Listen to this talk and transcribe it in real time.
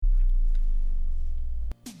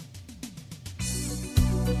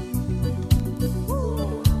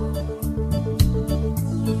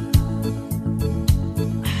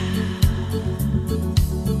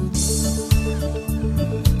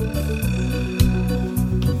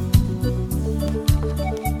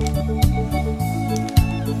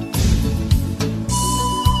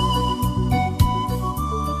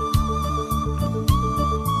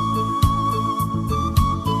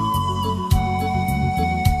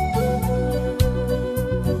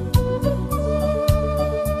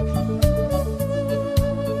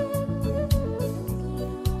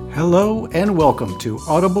Hello and welcome to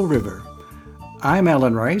Audible River. I'm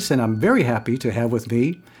Alan Rice, and I'm very happy to have with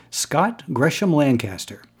me Scot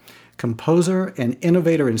Gresham-Lancaster, composer and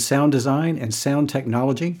innovator in sound design and sound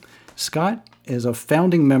technology. Scot is a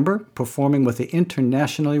founding member performing with the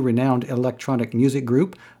internationally renowned electronic music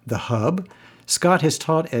group, The Hub. Scot has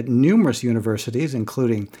taught at numerous universities,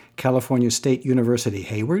 including California State University,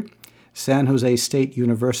 Hayward, San Jose State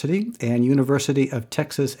University, and University of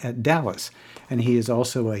Texas at Dallas. And he is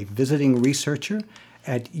also a visiting researcher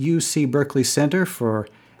at UC Berkeley Center for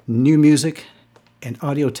New Music and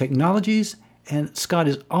Audio Technologies. And Scot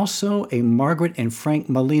is also a Margaret and Frank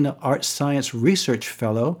Molina Art Science Research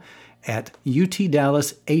Fellow at UT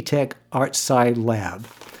Dallas ATEC Art Sci Lab.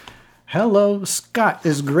 Hello, Scot.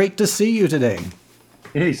 It's great to see you today.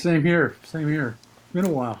 Hey, same here. Same here. It's been a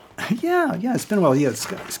while. Yeah, it's been a while. Yeah,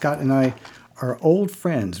 Scot and I are old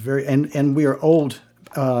friends, and we are old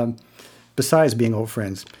besides being old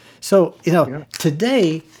friends. So,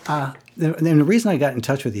 today, and the reason I got in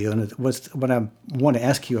touch with you and was what I want to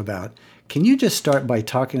ask you about, can you just start by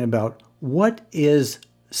talking about what is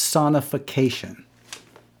sonification?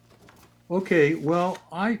 Okay, well,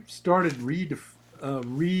 I started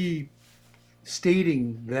restating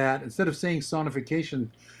that. Instead of saying sonification,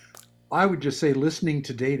 I would just say listening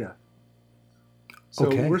to data. So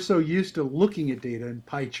We're so used to looking at data and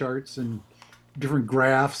pie charts and different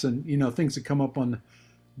graphs and things that come up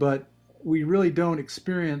but we really don't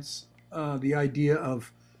experience the idea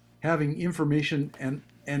of having information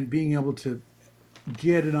and being able to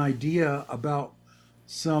get an idea about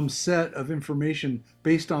some set of information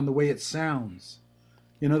based on the way it sounds.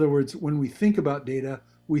 In other words, when we think about data,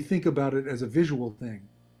 we think about it as a visual thing.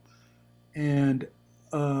 And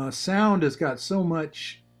sound has got so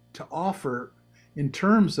much to offer in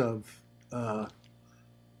terms of,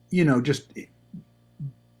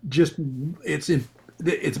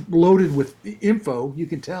 it's loaded with info. You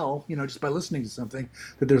can tell, just by listening to something,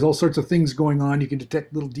 that there's all sorts of things going on. You can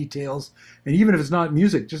detect little details. And even if it's not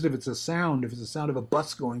music, just if it's a sound, if it's the sound of a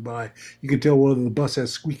bus going by, you can tell whether the bus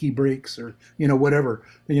has squeaky brakes or, whatever.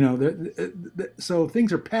 So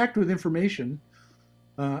things are packed with information,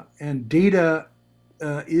 and data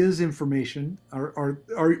is information, or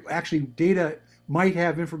actually data might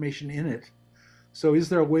have information in it. So is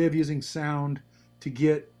there a way of using sound to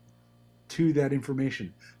get to that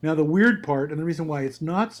information? Now, the weird part, and the reason why it's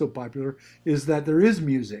not so popular, is that there is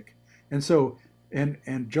music. And so, and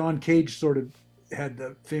John Cage sort of had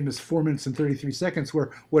the famous 4 minutes and 33 seconds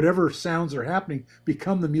where whatever sounds are happening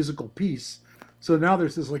become the musical piece. So now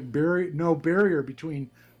there's this no barrier between,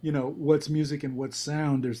 what's music and what's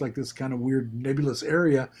sound. There's like this kind of weird nebulous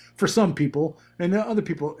area for some people, and other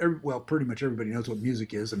people, pretty much everybody knows what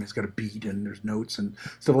music is. I mean, it's got a beat and there's notes and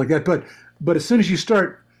stuff like that. But as soon as you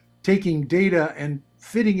start taking data and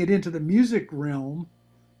fitting it into the music realm,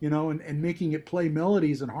 and making it play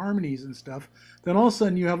melodies and harmonies and stuff, then all of a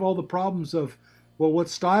sudden you have all the problems of, well, what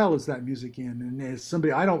style is that music in? And as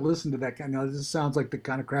somebody, I don't listen to that kind. Now, this sounds like the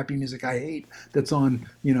kind of crappy music I hate that's on,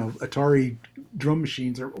 Atari drum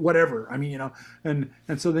machines or whatever. I mean, and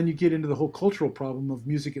so then you get into the whole cultural problem of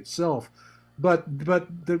music itself. But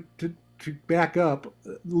to back up,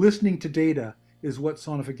 listening to data is what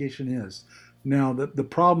sonification is. Now, the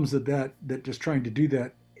problems that just trying to do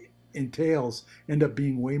that entails end up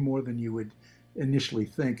being way more than you would initially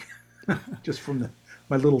think, just from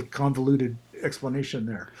my little convoluted explanation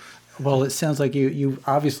there. Well, it sounds like you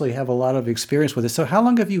obviously have a lot of experience with it. So how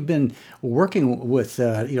long have you been working with,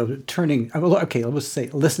 listening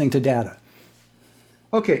to data?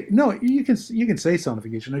 Okay, no, you can say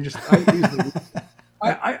sonification.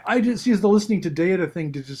 I just use the listening to data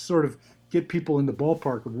thing to just sort of get people in the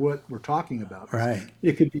ballpark of what we're talking about. Right.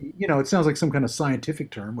 It could be, it sounds like some kind of scientific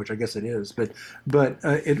term, which I guess it is, but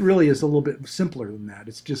it really is a little bit simpler than that.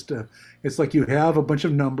 It's just it's like you have a bunch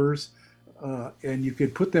of numbers, and you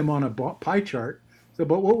could put them on a pie chart. So,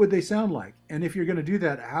 but what would they sound like? And if you're going to do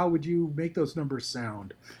that, how would you make those numbers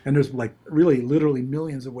sound? And there's like really, literally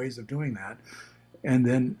millions of ways of doing that. And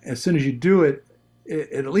then as soon as you do it,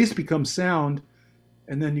 it at least becomes sound.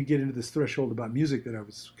 And then you get into this threshold about music that I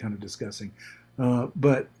was kind of discussing.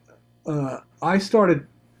 But I started,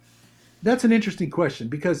 that's an interesting question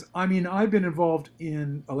because, I've been involved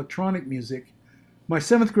in electronic music. My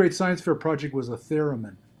 7th grade science fair project was a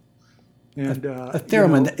theremin. And a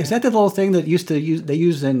theremin, is that the little thing that they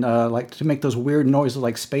use in to make those weird noises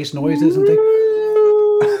like space noises and things?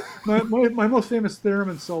 My most famous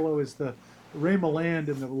theremin solo is the Ray Milland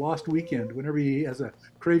in The Lost Weekend. Whenever he has a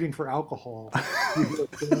craving for alcohol, you hear a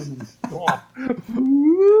theremin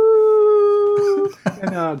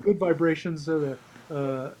and Good Vibrations.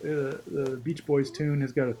 the Beach Boys tune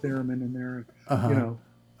has got a theremin in there. Uh You huh. know,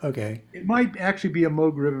 Okay. it might actually be a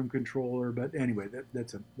Moog rhythm controller, but anyway,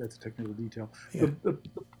 that's a technical detail. Yeah. The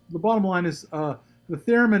bottom line is the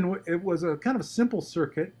theremin. It was a kind of a simple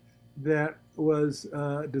circuit that was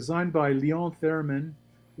designed by Leon Theremin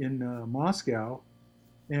in Moscow,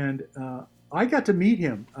 and I got to meet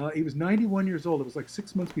him. He was 91 years old. It was like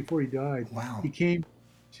 6 months before he died. Wow. He came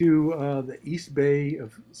to the East Bay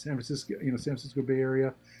of San Francisco, San Francisco Bay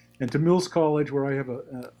Area, and to Mills College, where I have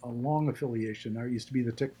a long affiliation. I used to be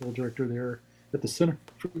the technical director there at the Center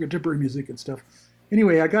for Contemporary Music and stuff.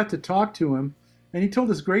 Anyway, I got to talk to him, and he told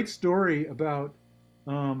this great story about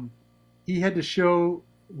he had to show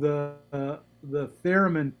the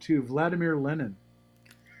theremin to Vladimir Lenin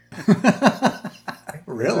in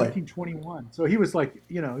Really? 1921. So he was like,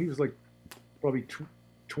 he was like probably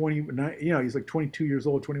 29, he's like 22 years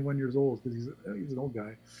old, 21 years old because he's an old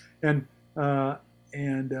guy, and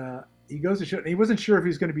he goes to show. And he wasn't sure if he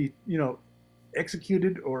was going to be,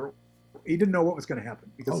 executed, or he didn't know what was going to happen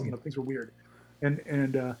because things were weird,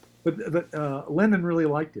 but Lennon really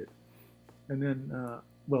liked it, and then.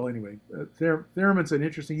 Well, anyway, theremin's an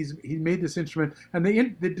interesting. He made this instrument, and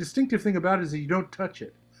the distinctive thing about it is that you don't touch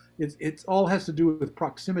it. It's all has to do with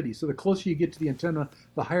proximity. So the closer you get to the antenna,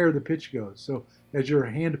 the higher the pitch goes. So as your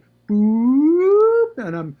hand, boop,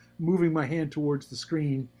 and I'm moving my hand towards the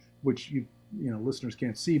screen, which listeners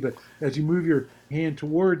can't see, but as you move your hand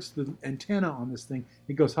towards the antenna on this thing,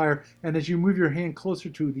 it goes higher. And as you move your hand closer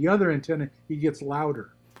to the other antenna, it gets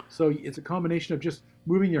louder. So it's a combination of just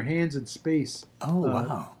moving your hands in space. Oh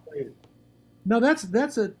wow. Now just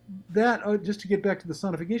to get back to the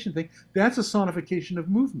sonification thing, that's a sonification of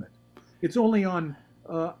movement. It's only on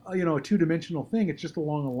a two-dimensional thing. It's just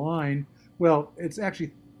along a line. Well, it's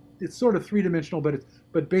sort of three-dimensional,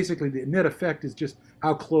 but basically the net effect is just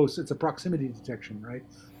how close. It's a proximity detection, right?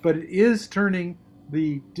 But it is turning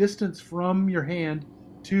the distance from your hand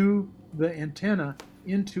to the antenna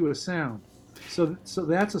into a sound. So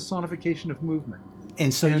that's a sonification of movement.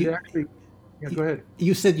 And so Actually, yeah, go ahead.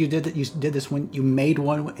 You said you did that. You did this when you made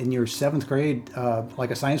one in your seventh grade,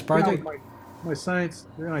 like a science project. Yeah, my science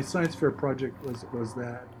fair project was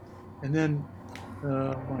that, and then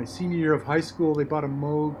my senior year of high school, they bought a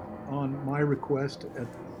Moog on my request.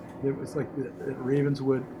 It was like at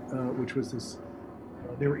Ravenswood, which was this.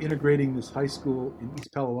 They were integrating this high school in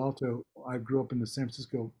East Palo Alto. I grew up in the San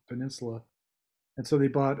Francisco Peninsula, and so they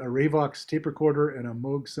bought a Ravox tape recorder and a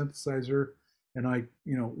Moog synthesizer, and I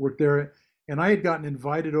worked there. And I had gotten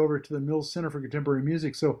invited over to the Mills Center for Contemporary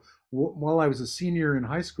Music. So while I was a senior in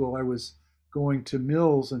high school, I was going to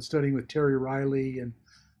Mills and studying with Terry Riley and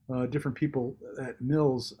different people at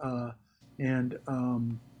Mills. And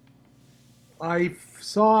I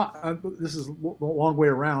saw, this is a long way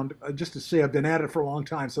around, just to say I've been at it for a long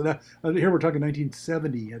time. So that here we're talking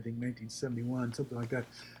 1970, I think 1971, something like that.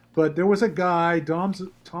 But there was a guy, Tom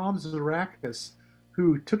Zarakis,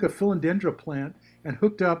 who took a philodendron plant and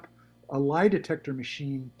hooked up a lie detector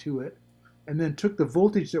machine to it, and then took the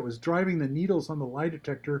voltage that was driving the needles on the lie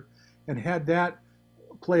detector and had that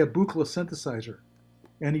play a Buchla synthesizer.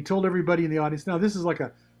 And he told everybody in the audience, now this is like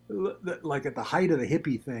at the height of the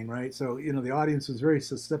hippie thing, right? So, the audience was very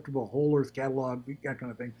susceptible, whole earth catalog, that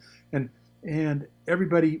kind of thing. And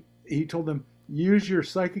everybody, he told them, use your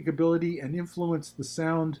psychic ability and influence the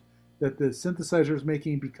sound that the synthesizer is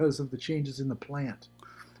making because of the changes in the plant.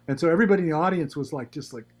 And so everybody in the audience was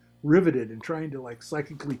just riveted and trying to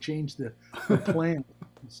psychically change the plant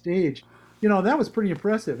on stage. That was pretty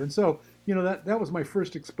impressive. And so, that was my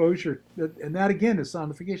first exposure. And that again is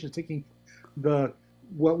sonification, taking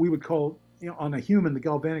what we would call, on a human, the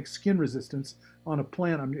galvanic skin resistance. On a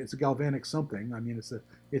plant, I mean, it's a galvanic something. I mean,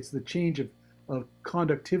 it's the change of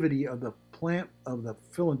conductivity of the plant, of the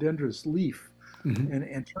philodendron's leaf, mm-hmm.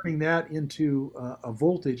 and turning that into a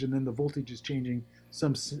voltage, and then the voltage is changing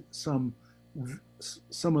some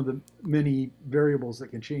of the many variables that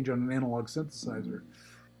can change on an analog synthesizer.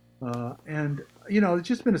 And it's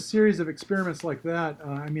just been a series of experiments like that.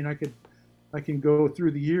 I mean, I can go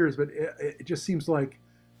through the years, but it just seems like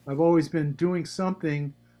I've always been doing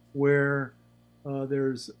something where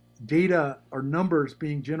there's data or numbers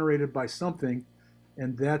being generated by something,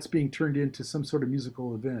 and that's being turned into some sort of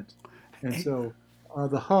musical event. And so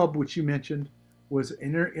the hub, which you mentioned, was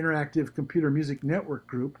an interactive computer music network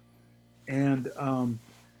group. And the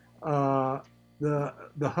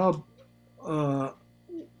hub,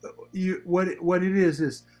 what it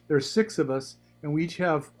is there's 6 of us, and we each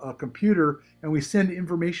have a computer, and we send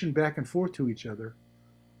information back and forth to each other,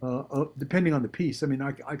 depending on the piece. I mean,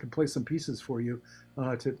 I can play some pieces for you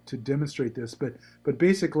to demonstrate this, but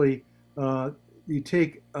basically you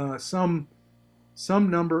take some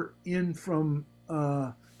number in from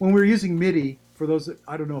when we're using MIDI. For those that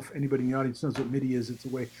I don't know if anybody in the audience knows what MIDI is, it's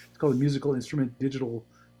called a musical instrument digital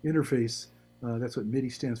interface. That's what MIDI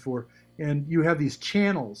stands for. And you have these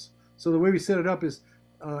channels. So the way we set it up is,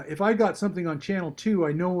 if I got something on channel 2,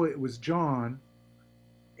 I know it was John,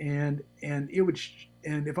 and it would.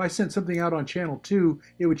 And if I sent something out on channel 2,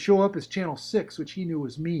 it would show up as channel 6, which he knew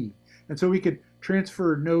was me. And so we could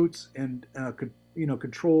transfer notes and could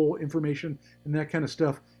control information and that kind of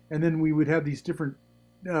stuff. And then we would have these different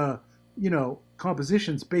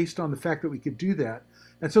compositions based on the fact that we could do that.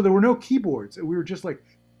 And so there were no keyboards. We were just like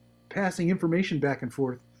passing information back and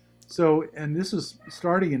forth. So, and this was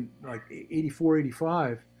starting in like 84,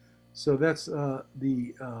 85. So that's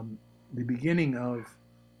the beginning of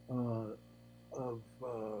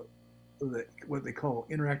what they call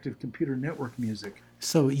interactive computer network music.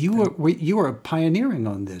 So you were pioneering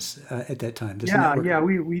on this at that time.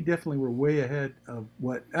 We definitely were way ahead of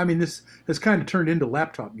what. I mean, this has kind of turned into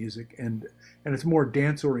laptop music, and it's more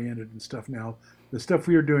dance oriented and stuff now. The stuff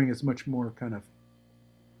we are doing is much more kind of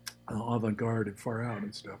avant-garde and far out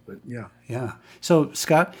and stuff. But yeah. Yeah. So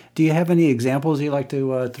Scott, do you have any examples you'd like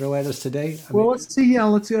to throw at us today? Let's see. Yeah,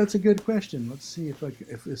 let's see. That's a good question. Let's see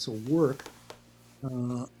if this will work.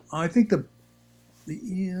 I think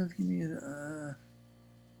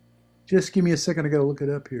just give me a second. I got to look it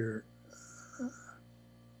up here.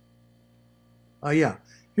 Yeah.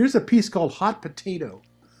 Here's a piece called Hot Potato.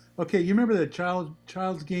 Okay, you remember the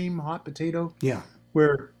child's game Hot Potato? Yeah.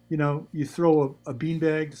 Where you throw a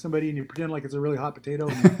beanbag to somebody and you pretend like it's a really hot potato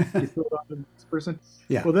and you throw it on to this person.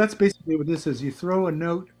 Yeah. Well, that's basically what this is. You throw a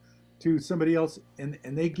note to somebody else and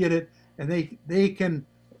they get it, and they can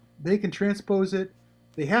transpose it.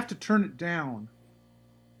 They have to turn it down,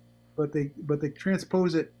 but they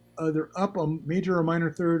transpose it either up a major or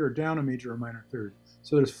minor third or down a major or minor third.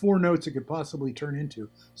 So there's 4 notes it could possibly turn into.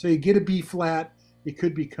 So you get a B flat, it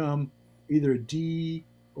could become either a D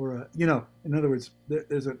or a, in other words,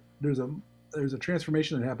 there's a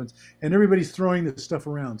transformation that happens, and everybody's throwing this stuff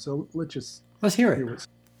around. So let's hear it.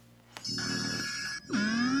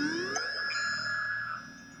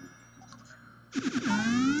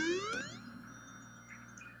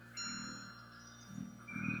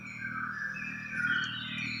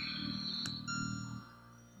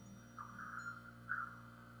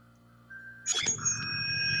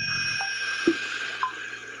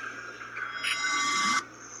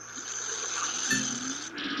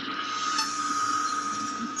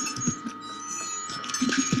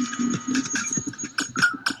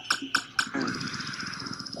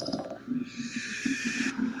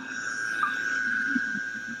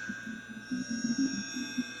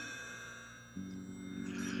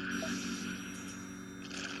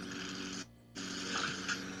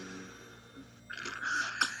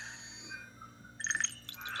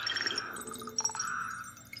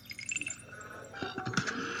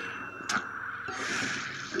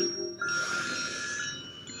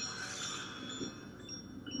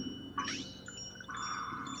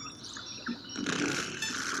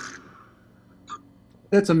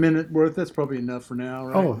 That's a minute worth. That's probably enough for now,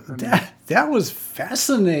 right? Oh, that was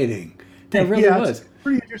fascinating. That really was. It's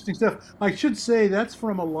pretty interesting stuff. I should say that's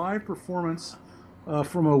from a live performance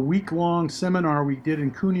from a week-long seminar we did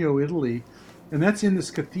in Cuneo, Italy, and that's in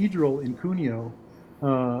this cathedral in Cuneo.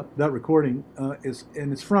 That recording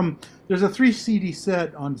it's from. There's a 3 CD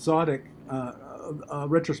set on Zodic,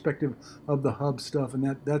 retrospective of the Hub stuff,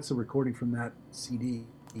 and that's a recording from that CD.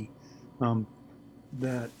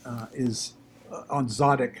 That is. On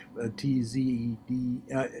Zodic,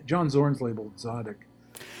 TZD. John Zorn's labeled Zodic.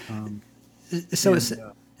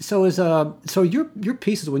 So your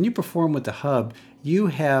pieces, when you perform with the Hub, you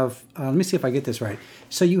have. Let me see if I get this right.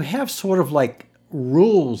 So you have sort of like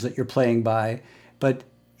rules that you're playing by, but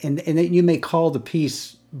and then you may call the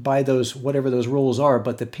piece by those whatever those rules are,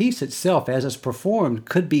 but the piece itself, as it's performed,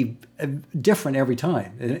 could be different every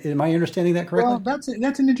time. Am I understanding that correctly? Well, that's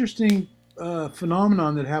an interesting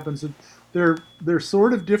phenomenon that happens. They're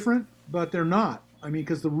sort of different, but they're not. I mean,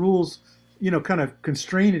 because the rules, kind of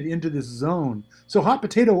constrain it into this zone. So Hot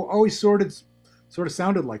Potato always sort of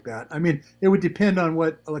sounded like that. I mean, it would depend on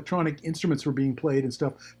what electronic instruments were being played and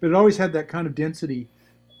stuff, but it always had that kind of density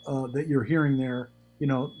that you're hearing there.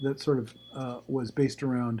 That sort of was based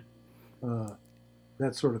around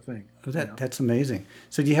that sort of thing. That's amazing.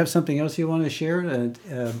 So do you have something else you want to share?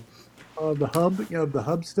 The Hub, the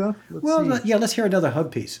Hub stuff. Let's hear another Hub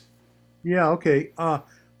piece. Yeah, okay.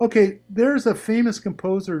 Okay, there's a famous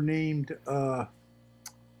composer named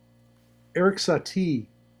Eric Satie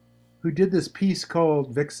who did this piece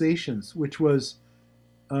called Vexations, which was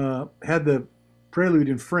had the prelude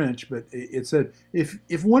in French, but it said,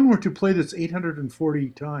 if one were to play this 840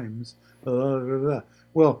 times,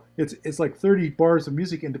 well, it's like 30 bars of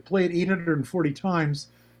music, and to play it 840 times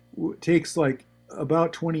takes like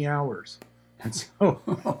about 20 hours. And so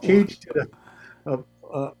Cage did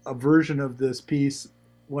a version of this piece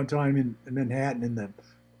one time in Manhattan in the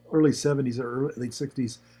early 70s or late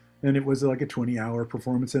 60s, and it was like a 20-hour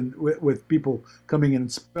performance, and with people coming in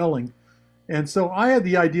and spelling. And so I had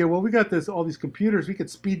the idea, well, we got all these computers, we could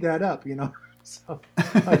speed that up, you know. So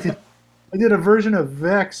I did a version of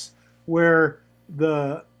Vex where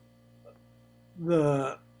the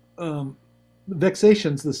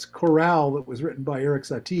Vexations, this chorale that was written by Eric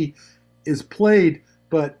Satie, is played,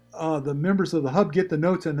 but the members of the hub get the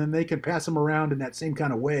notes, and then they can pass them around in that same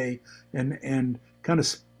kind of way, and kind of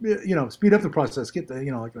speed up the process. Get the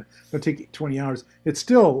like it'll take 20 hours. It's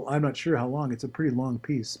still, I'm not sure how long. It's a pretty long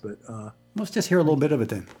piece, but let's just hear a little bit of it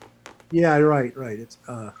then. Yeah, right. It's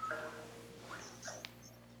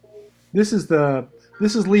this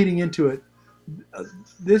is leading into it.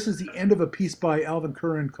 This is the end of a piece by Alvin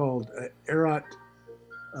Curran called Erat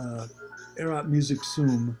Musik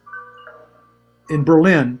Sum in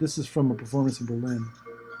Berlin. This is from a performance in Berlin.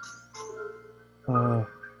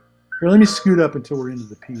 Here, let me scoot up until we're into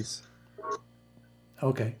the piece.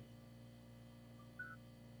 Okay.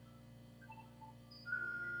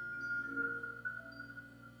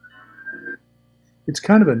 It's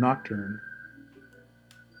kind of a nocturne.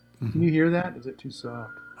 Mm-hmm. Can you hear that? Is it too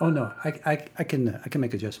soft? Oh no, I can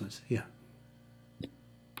make adjustments. Yeah.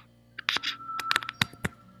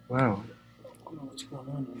 Wow. I don't know what's going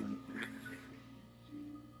on here.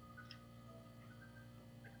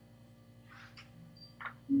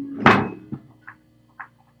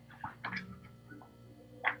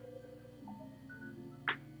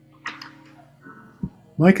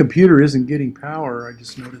 My computer isn't getting power, I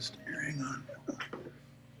just noticed. Here, hang on.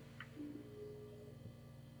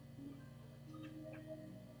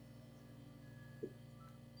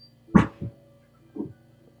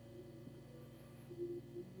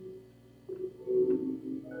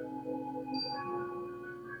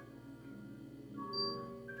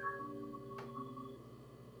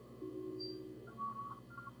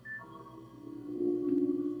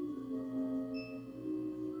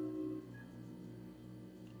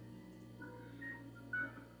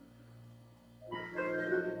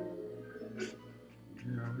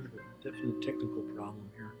 Definite technical problem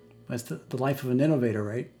here. That's the life of an innovator,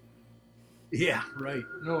 right? Yeah, right.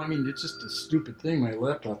 No, I mean, it's just a stupid thing. My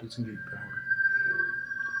laptop isn't getting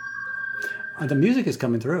power. The music is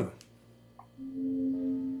coming through.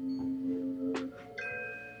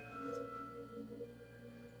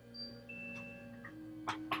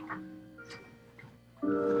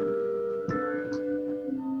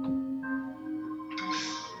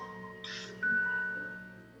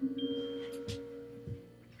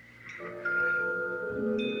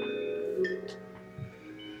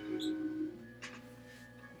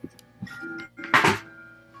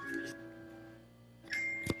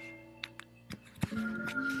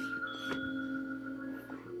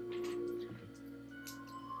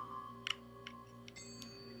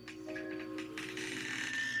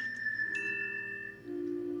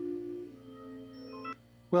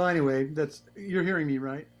 Well, anyway, you're hearing me,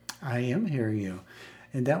 right? I am hearing you.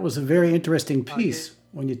 And that was a very interesting piece.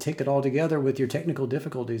 When you take it all together with your technical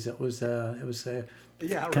difficulties, it was yeah,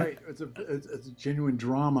 right. It's a genuine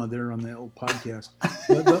drama there on the old podcast.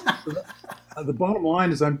 The bottom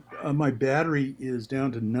line is my battery is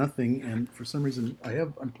down to nothing, and for some reason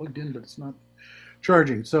I'm plugged in, but it's not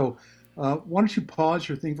charging. So why don't you pause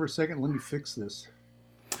your thing for a second and let me fix this?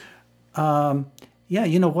 Yeah,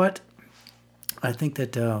 you know what? I think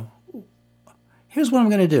that here's what I'm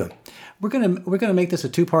going to do. We're gonna make this a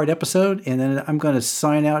 2-part episode, and then I'm going to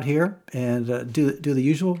sign out here and do the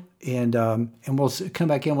usual, and we'll come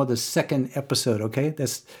back in with a second episode. Okay,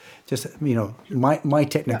 that's just my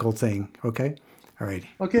technical thing. Okay, all right.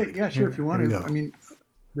 Okay, yeah, sure. If you want to, I mean,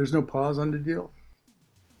 there's no pause on the deal.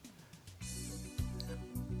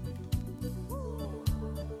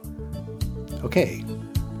 Okay.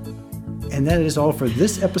 And that is all for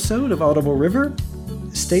this episode of Audible River.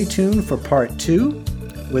 Stay tuned for part 2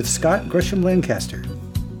 with Scot Gresham-Lancaster.